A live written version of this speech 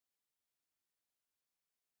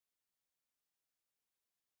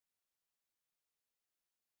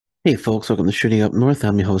Hey folks, welcome to Shooting Up North.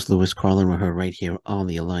 I'm your host, Lewis Carlin. We're here right here on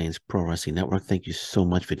the Alliance Pro Wrestling Network. Thank you so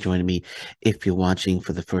much for joining me. If you're watching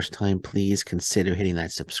for the first time, please consider hitting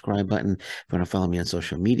that subscribe button. If you want to follow me on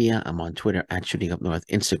social media, I'm on Twitter at Shooting Up North,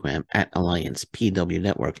 Instagram at Alliance PW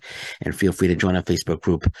Network, and feel free to join our Facebook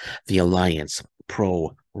group, the Alliance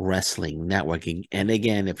Pro Wrestling Network. And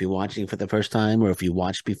again, if you're watching for the first time or if you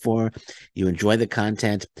watched before, you enjoy the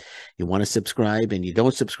content, you want to subscribe and you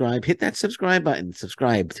don't subscribe, hit that subscribe button.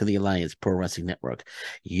 Subscribe to the Alliance Pro Wrestling Network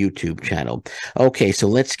YouTube channel. Okay, so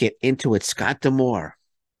let's get into it. Scott D'Amore.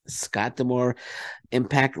 Scott D'Amore,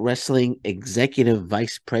 Impact Wrestling Executive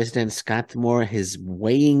Vice President Scott D'Amore is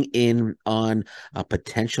weighing in on a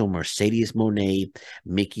potential Mercedes Moné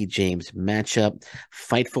Mickie James matchup.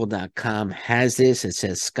 Fightful.com has this. It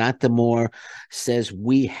says Scott D'Amore says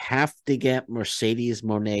we have to get Mercedes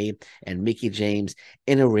Moné and Mickie James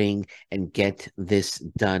in a ring and get this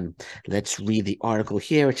done. Let's read the article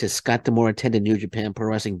here. It says Scott D'Amore attended New Japan Pro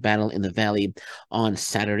Wrestling Battle in the Valley on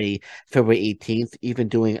Saturday, February 18th, even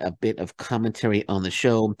doing a bit of commentary on the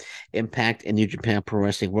show. Impact and New Japan Pro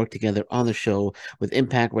Wrestling worked together on the show, with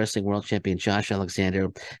Impact Wrestling World Champion Josh Alexander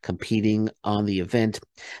competing on the event.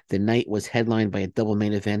 The night was headlined by a double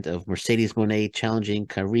main event of Mercedes Moné challenging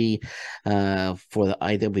Kairi for the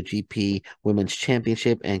IWGP Women's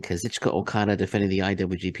Championship, and Kazuchika Okada defending the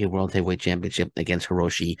IWGP World Heavyweight Championship against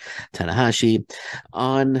Hiroshi Tanahashi.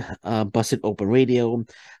 On Busted Open Radio,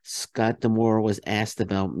 Scott D'Amore was asked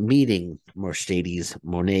about meeting Mercedes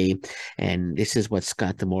Moné, and this is what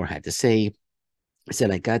Scott D'Amore had to say. He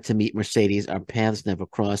said, I got to meet Mercedes. Our paths never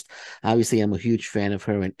crossed. Obviously, I'm a huge fan of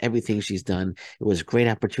her and everything she's done. It was a great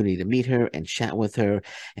opportunity to meet her and chat with her.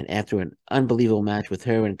 And after an unbelievable match with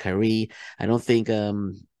her and Kairi, I don't think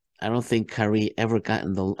Kairi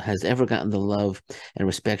has ever gotten the love and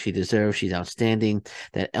respect she deserves. She's outstanding.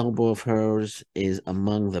 That elbow of hers is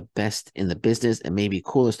among the best in the business and maybe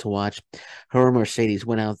coolest to watch. Her and Mercedes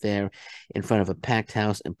went out there in front of a packed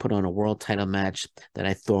house and put on a world title match that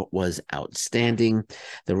I thought was outstanding.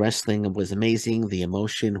 The wrestling was amazing. The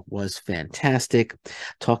emotion was fantastic.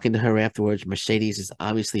 Talking to her afterwards, Mercedes is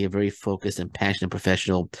obviously a very focused and passionate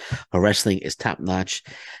professional. Her wrestling is top notch.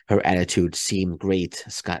 Her attitude seemed great,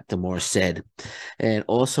 Scott D'Amore said. And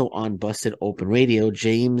also on Busted Open Radio,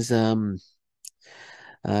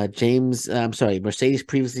 Mercedes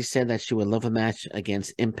previously said that she would love a match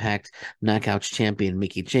against Impact Knockouts champion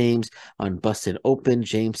Mickie James. On Busted Open,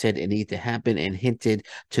 James said it needed to happen and hinted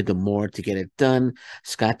to D'Amore to get it done.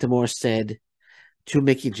 Scott D'Amore said to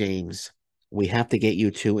Mickie James, we have to get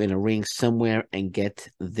you two in a ring somewhere and get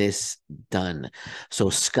this done.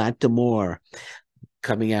 So Scott D'Amore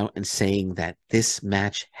coming out and saying that this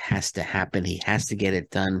match has to happen. He has to get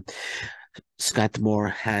it done. Scott D'Amore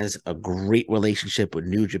has a great relationship with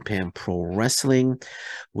New Japan Pro Wrestling.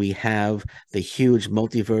 We have the huge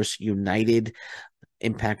Multiverse United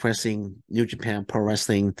Impact Wrestling, New Japan Pro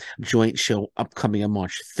Wrestling joint show upcoming on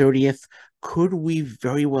March 30th. Could we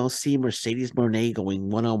very well see Mercedes Moné going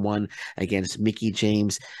one-on-one against Mickie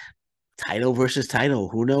James? Title versus title.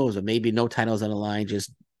 Who knows? Or maybe no titles on the line,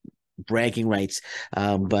 just bragging rights.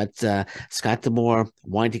 But Scott D'Amore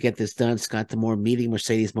wanting to get this done. Scott D'Amore meeting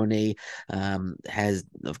Mercedes Moné has,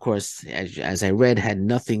 of course, as I read, had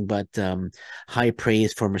nothing but high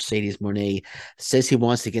praise for Mercedes Moné. Says he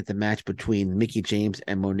wants to get the match between Mickie James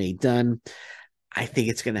and Moné done. I think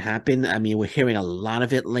it's going to happen. I mean, we're hearing a lot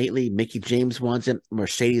of it lately. Mickie James wants it.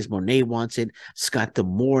 Mercedes Moné wants it. Scott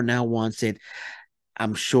D'Amore now wants it.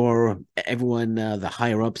 I'm sure everyone, the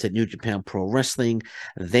higher ups at New Japan Pro Wrestling,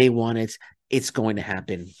 they want it. It's going to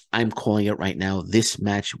happen. I'm calling it right now. This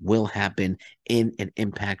match will happen in an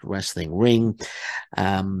Impact Wrestling ring.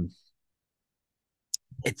 Um,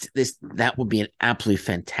 it's this that would be an absolutely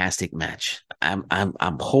fantastic match. I'm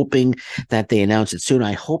hoping that they announce it soon.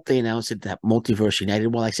 I hope they announce it at Multiverse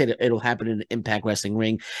United. Well, I said it'll happen in Impact Wrestling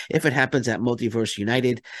ring. If it happens at Multiverse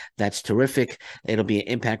United, that's terrific. It'll be an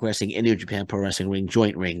Impact Wrestling and New Japan Pro Wrestling ring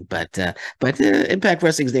joint ring. But Impact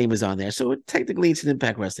Wrestling's name is on there, so technically it's an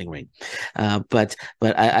Impact Wrestling ring. But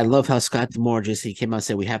I love how Scott D'Amore he came out and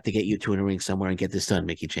said we have to get you two in a ring somewhere and get this done,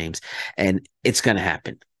 Mickie James, and it's gonna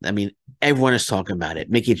happen. I mean, everyone is talking about it.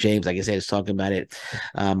 Mickie James, like I said, is talking about it.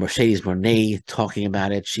 Mercedes Moné talking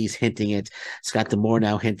about it. She's hinting it. Scott D'Amore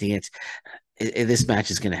now hinting it. This match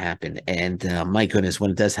is going to happen, and my goodness, when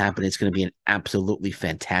it does happen, it's going to be an absolutely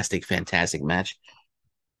fantastic, fantastic match.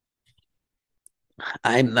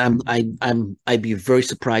 I'd be very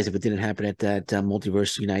surprised if it didn't happen at that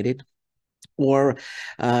Multiverse United. Or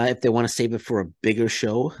if they want to save it for a bigger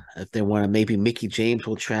show, if they want to, maybe Mickie James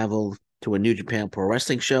will travel to a New Japan Pro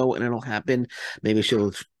Wrestling show and it'll happen. Maybe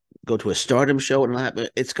she'll go to a Stardom show, and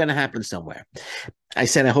it's going to happen somewhere. I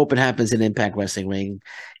said I hope it happens in Impact Wrestling ring.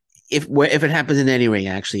 If it happens in any ring,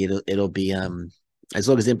 actually, it'll be as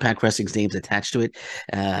long as Impact Wrestling's name's attached to it.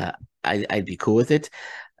 Uh, I'd be cool with it.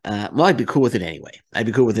 Well, I'd be cool with it anyway. I'd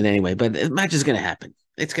be cool with it anyway. But the match is going to happen.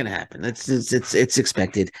 It's going to happen. It's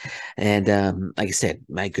expected. And like I said,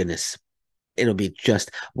 my goodness, it'll be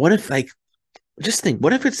just. What if like just think,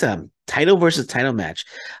 what if it's a title versus title match,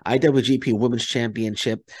 IWGP Women's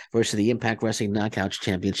Championship versus the Impact Wrestling Knockouts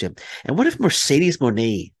Championship, and what if Mercedes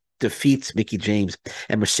Moné defeats Mickie James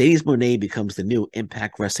and Mercedes Moné becomes the new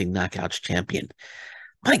Impact Wrestling Knockouts champion?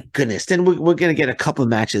 My goodness, then we're going to get a couple of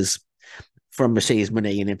matches from Mercedes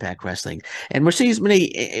Moné in Impact Wrestling. And Mercedes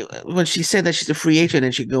Moné, when she said that she's a free agent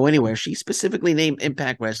and she can go anywhere, she specifically named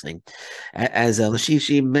Impact Wrestling as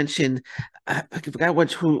she mentioned. I forgot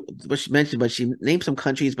what she mentioned, but she named some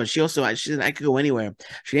countries. But she said I could go anywhere.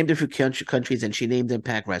 She named a few countries and she named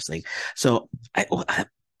Impact Wrestling. So I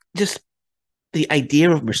just the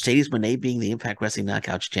idea of Mercedes Moné being the Impact Wrestling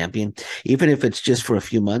Knockouts champion, even if it's just for a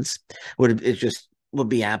few months, would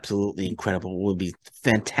be absolutely incredible. It would be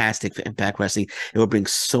fantastic for Impact Wrestling. It would bring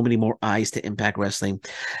so many more eyes to Impact Wrestling,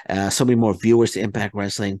 so many more viewers to Impact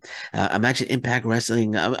Wrestling. Imagine Impact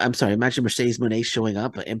Wrestling. I'm sorry. Imagine Mercedes Moné showing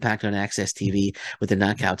up at Impact on Access TV with the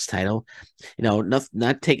Knockouts title.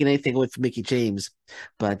 Not taking anything away from Mickie James,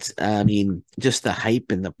 but I mean, just the hype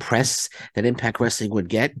and the press that Impact Wrestling would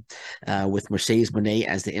get with Mercedes Moné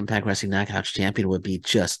as the Impact Wrestling Knockouts champion would be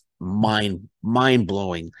just mind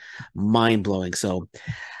blowing. So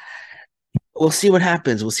we'll see what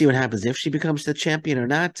happens. We'll see what happens if she becomes the champion or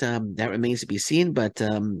not. That remains to be seen. But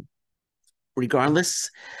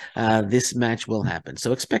regardless, this match will happen.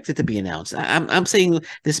 So expect it to be announced. I'm saying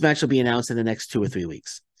this match will be announced in the next 2 or 3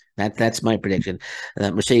 weeks. That's my prediction.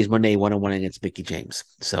 Mercedes Moné 1-on-1 against Mickie James.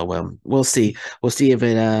 So we'll see. We'll see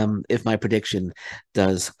if my prediction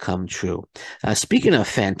does come true. Speaking of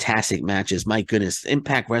fantastic matches, my goodness,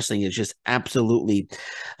 Impact Wrestling is just absolutely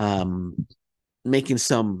making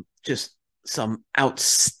some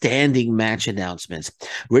outstanding match announcements.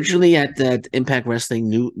 Originally at the Impact Wrestling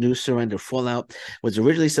New Surrender Fallout was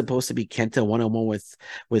originally supposed to be Kenta 1-on-1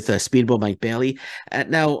 with Speedball Mike Bailey.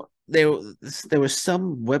 Now there were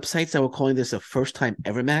some websites that were calling this a first time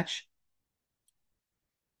ever match,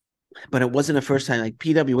 but it wasn't a first time. Like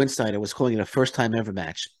PW Insider was calling it a first time ever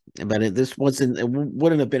match, but this wasn't. It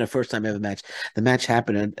wouldn't have been a first time ever match. The match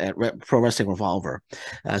happened at Pro Wrestling Revolver,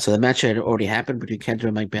 so the match had already happened between Kenta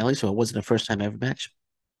and Mike Bailey, so it wasn't a first time ever match.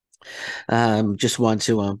 Just want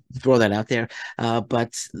to throw that out there.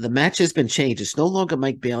 But the match has been changed. It's no longer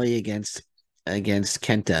Mike Bailey against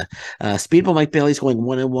Kenta. Speedball Mike Bailey's going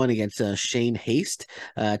 1-on-1 against Shane Haste,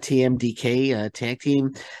 TMDK tag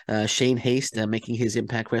team. Shane Haste making his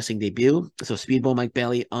Impact Wrestling debut. So Speedball Mike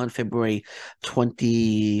Bailey on February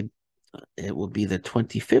 20. It will be the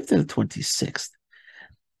 25th and the 26th.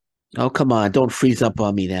 Oh, come on. Don't freeze up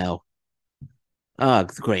on me now. Oh,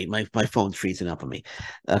 great. My phone's freezing up on me.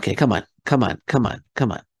 Okay, come on.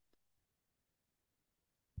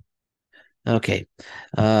 Okay.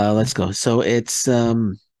 Let's go. So it's I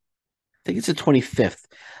think it's the 25th.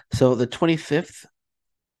 So the 25th,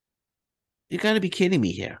 you got to be kidding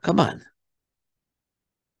me here. Come on.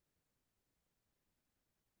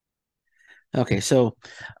 Okay, so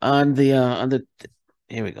on the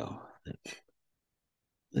here we go.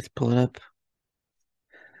 Let's pull it up.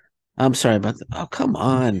 I'm sorry about that. Oh, come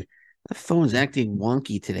on. The phone's acting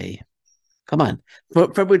wonky today. Come on.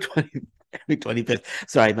 February 25th.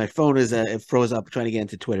 Sorry, my phone is it froze up trying to get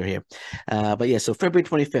into Twitter here. But yeah, so February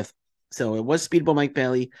 25th. So it was Speedball Mike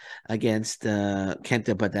Bailey against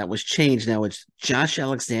Kenta, but that was changed. Now it's Josh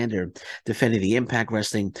Alexander defending the Impact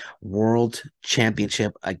Wrestling World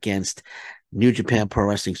Championship against New Japan Pro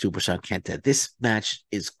Wrestling Superstar Kenta. This match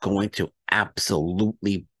is going to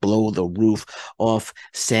absolutely blow the roof off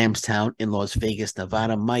Sam's Town in Las Vegas,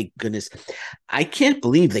 Nevada. My goodness, I can't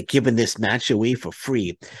believe they're giving this match away for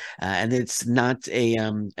free, and it's not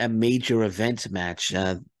a major event match.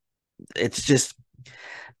 It's just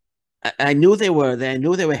I knew they were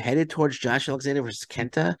headed towards Josh Alexander versus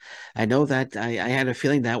Kenta. I know that I had a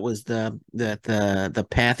feeling that was the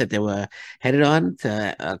path that they were headed on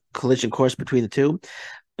to a collision course between the two.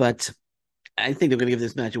 But I think they're going to give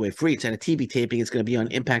this match away free. It's at a TV taping. It's going to be on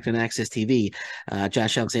Impact and Access TV.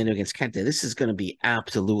 Josh Alexander against Kenta. This is going to be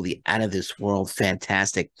absolutely out of this world,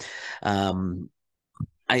 fantastic. Um,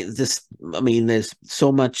 I mean, there's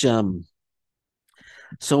so much, so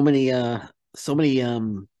many, so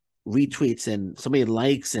many retweets and so many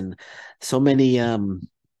likes and so many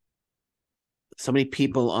so many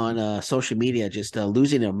people on social media just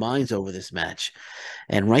losing their minds over this match,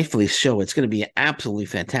 and rightfully so. It's going to be absolutely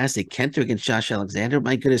fantastic. Kenta against Josh Alexander,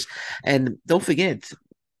 my goodness! And don't forget,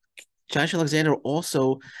 Josh Alexander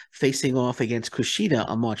also facing off against Kushida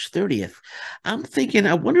on March 30th. I'm thinking,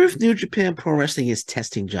 I wonder if New Japan Pro Wrestling is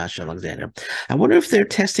testing Josh Alexander. I wonder if they're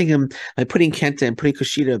testing him by putting Kenta and putting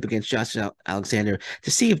Kushida up against Josh Alexander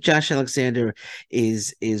to see if Josh Alexander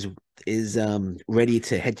is ready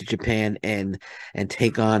to head to Japan and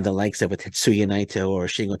take on the likes of a Tetsuya Naito or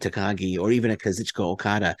Shingo Takagi or even a Kazuchika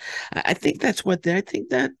Okada. I think that's what I think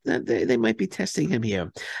that they might be testing him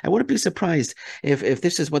here. I wouldn't be surprised if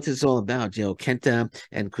this is what this is all about. Kenta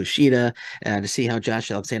and Kushida, to see how Josh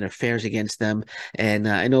Alexander fares against them. And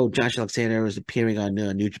I know Josh Alexander is appearing on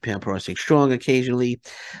New Japan Pro Wrestling Strong occasionally.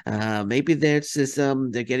 Maybe there's this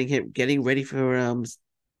they're getting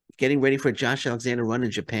ready for Josh Alexander run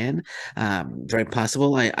in Japan. Very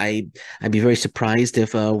possible. I'd be very surprised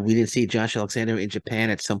if we didn't see Josh Alexander in Japan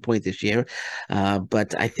at some point this year.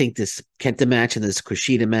 But I think this Kenta match and this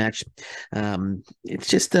Kushida match, it's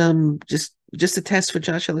just a test for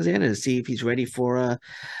Josh Alexander to see if he's ready for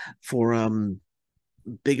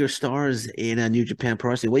bigger stars in New Japan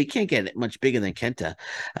Pro Wrestling. Well, you can't get much bigger than Kenta,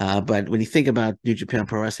 but when you think about New Japan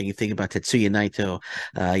Pro Wrestling, you think about Tetsuya Naito,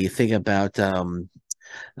 you think about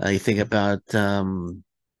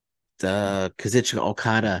Kazuchika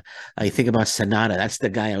Okada. You think about Sanada. That's the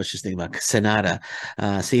guy I was just thinking about, Sanada.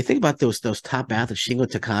 So you think about those top athletes, Shingo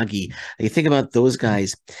Takagi. You think about those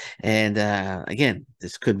guys, and again,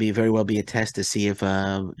 this could be very well be a test to see if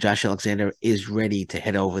Josh Alexander is ready to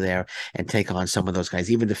head over there and take on some of those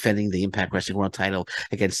guys, even defending the Impact Wrestling World Title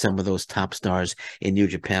against some of those top stars in New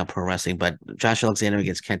Japan Pro Wrestling. But Josh Alexander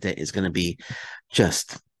against Kenta is going to be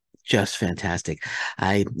just fantastic.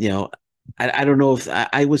 I don't know if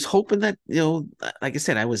I was hoping that, like I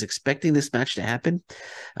said, I was expecting this match to happen.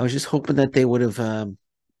 I was just hoping that they would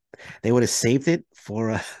have saved it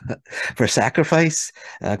for for Sacrifice,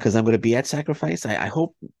 because I'm going to be at Sacrifice. I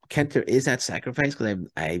hope Kenta is at Sacrifice because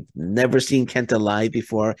I've never seen Kenta live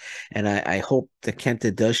before, and I hope that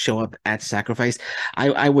Kenta does show up at Sacrifice.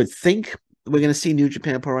 I would think we're going to see New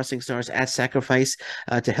Japan Pro Wrestling stars at Sacrifice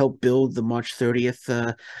to help build the March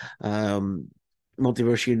 30th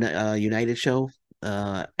Multiverse United show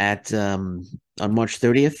at on March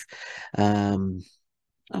 30th.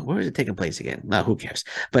 Where is it taking place again? Who cares?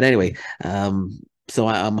 But anyway, so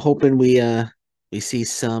I'm hoping we see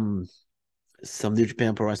some New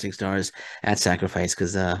Japan Pro Wrestling stars at Sacrifice,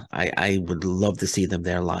 because I would love to see them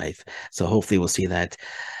there live. So hopefully we'll see that.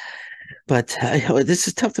 But this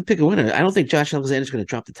is tough to pick a winner. I don't think Josh Alexander is going to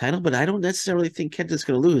drop the title, but I don't necessarily think Kenta's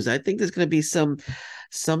going to lose. I think there's going to be some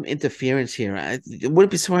interference here. I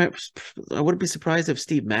wouldn't be surprised if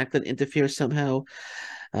Steve Maclin interferes somehow.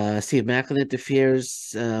 Steve Maclin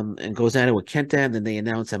interferes and goes at it with Kenta, and then they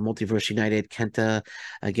announce at Multiverse United Kenta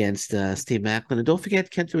against Steve Maclin. And don't forget,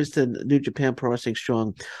 Kenta is the New Japan Pro Wrestling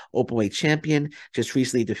Strong Openweight Champion. Just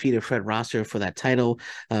recently defeated Fred Rosser for that title.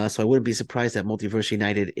 So I wouldn't be surprised at Multiverse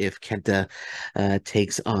United if Kenta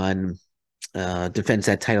takes on defends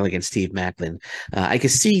that title against Steve Maclin. I could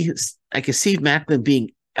see Maclin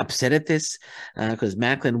being upset at this because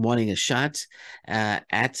Maclin wanting a shot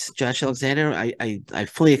at Josh Alexander. I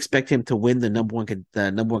fully expect him to win the number one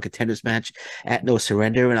contenders match at No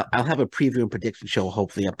Surrender, and I'll have a preview and prediction show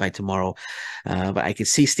hopefully up by tomorrow. But I can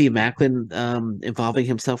see Steve Maclin involving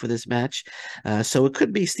himself with this match, so it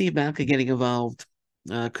could be Steve Maclin getting involved.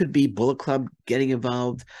 Could be Bullet Club getting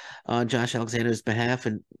involved on Josh Alexander's behalf,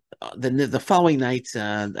 and the following night,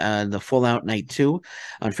 the Fallout Night 2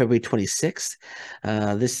 on February 26th.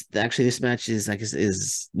 This match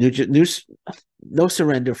is No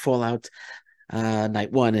Surrender Fallout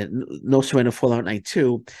Night 1 and No Surrender Fallout Night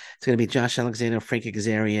 2. It's going to be Josh Alexander, Frankie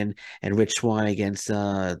Kazarian, and Rich Swann against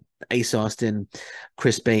Ace Austin,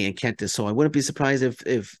 Chris Bay, and Kenta. So I wouldn't be surprised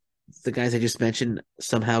if the guys I just mentioned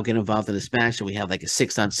somehow get involved in this match, and we have like a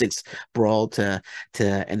 6-on-6 brawl to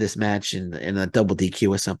end this match in a double DQ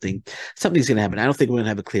or something. Something's going to happen. I don't think we're going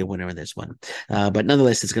to have a clear winner in this one, but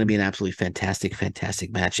nonetheless, it's going to be an absolutely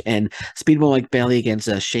fantastic match. And Speedball Mike Bailey against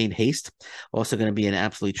Shane Haste, also going to be an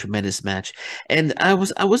absolutely tremendous match. And I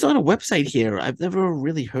was on a website here. I've never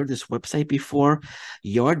really heard this website before,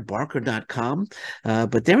 yardbarker.com,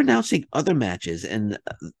 but they're announcing other matches and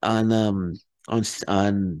on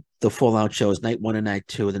the Fallout shows, night 1 and night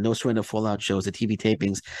 2, the No Surrender Fallout shows, the TV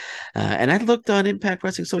tapings. And I looked on Impact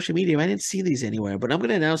Wrestling social media. I didn't see these anywhere, but I'm going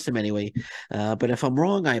to announce them anyway. But if I'm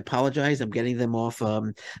wrong, I apologize. I'm getting them off a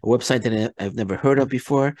website that I've never heard of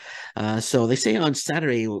before. So they say on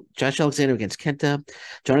Saturday, Josh Alexander against Kenta,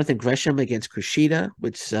 Jonathan Gresham against Kushida,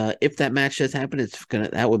 which if that match does happen,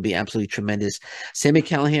 that would be absolutely tremendous. Sami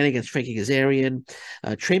Callihan against Frankie Kazarian,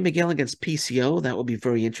 Trey Miguel against PCO, that would be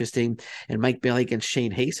very interesting, and Mike Bailey against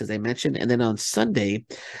Shane Haste, as I mentioned. And then on Sunday,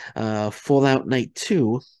 Fallout Night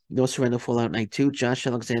 2, No Surrender Fallout Night 2, Josh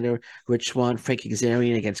Alexander, Rich Swann, Frankie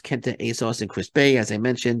Kazarian against Kenta Asos and Chris Bay, as I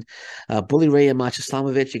mentioned. Bully Ray and Masha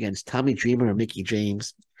Slamovich against Tommy Dreamer and Mickey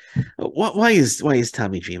James. Why is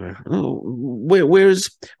Tommy Dreamer? Oh, where's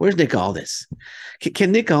Nick Aldis?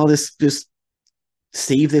 Can Nick Aldis just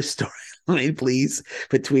save this storyline, please,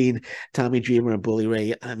 between Tommy Dreamer and Bully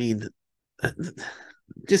Ray? I mean,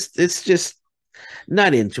 it's just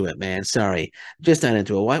not into it, man. Sorry, just not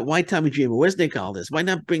into it. Why Tommy Dreamer? Where's Nick Aldis? Why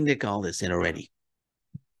not bring Nick Aldis in already?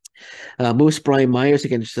 Moose Brian Myers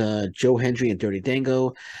against Joe Hendry and Dirty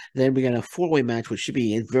Dango. Then we got a four-way match, which should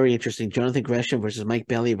be very interesting. Jonathan Gresham versus Mike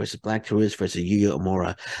Bailey versus Black Taurus versus Yuya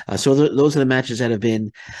Uemura. So those are the matches that have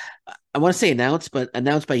been, I want to say announced, but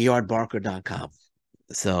announced by yardbarker.com.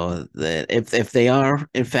 So if they are,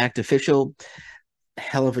 in fact, official,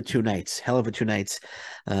 hell of a two nights,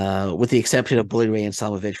 with the exception of Bully Ray and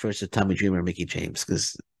Slamovich versus Tommy Dreamer and Mickey James,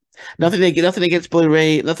 because nothing against Bully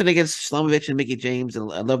Ray, nothing against Slamovich and Mickey James,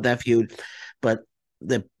 and I love that feud, but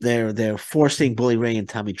they're forcing Bully Ray and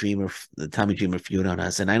the Tommy Dreamer feud on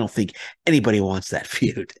us, and I don't think anybody wants that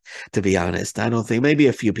feud, to be honest. I don't think, maybe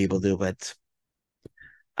a few people do, but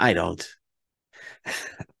I don't.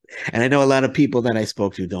 And I know a lot of people that I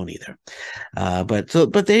spoke to don't either.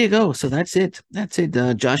 But there you go. So that's it.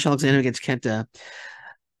 Josh Alexander against Kenta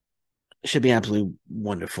should be absolutely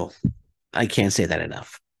wonderful. I can't say that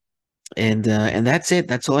enough. And that's it.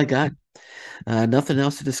 That's all I got. Nothing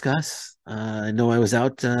else to discuss. I know I was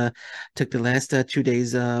out, took the last 2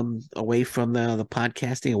 days away from the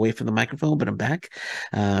podcasting, away from the microphone, but I'm back.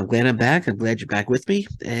 I'm glad I'm back. I'm glad you're back with me.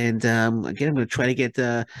 And again, I'm going to try to get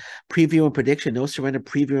the preview and prediction, No Surrender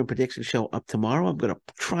preview and prediction show up tomorrow. I'm going to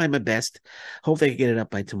try my best. Hope I can get it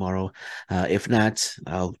up by tomorrow. If not,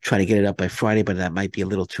 I'll try to get it up by Friday, but that might be a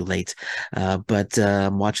little too late. But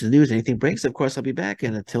I'm watching the news. Anything breaks, of course, I'll be back.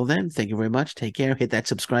 And until then, thank you very much. Take care. Hit that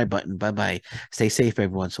subscribe button. Bye-bye. Stay safe,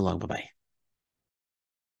 everyone. So long. Bye-bye.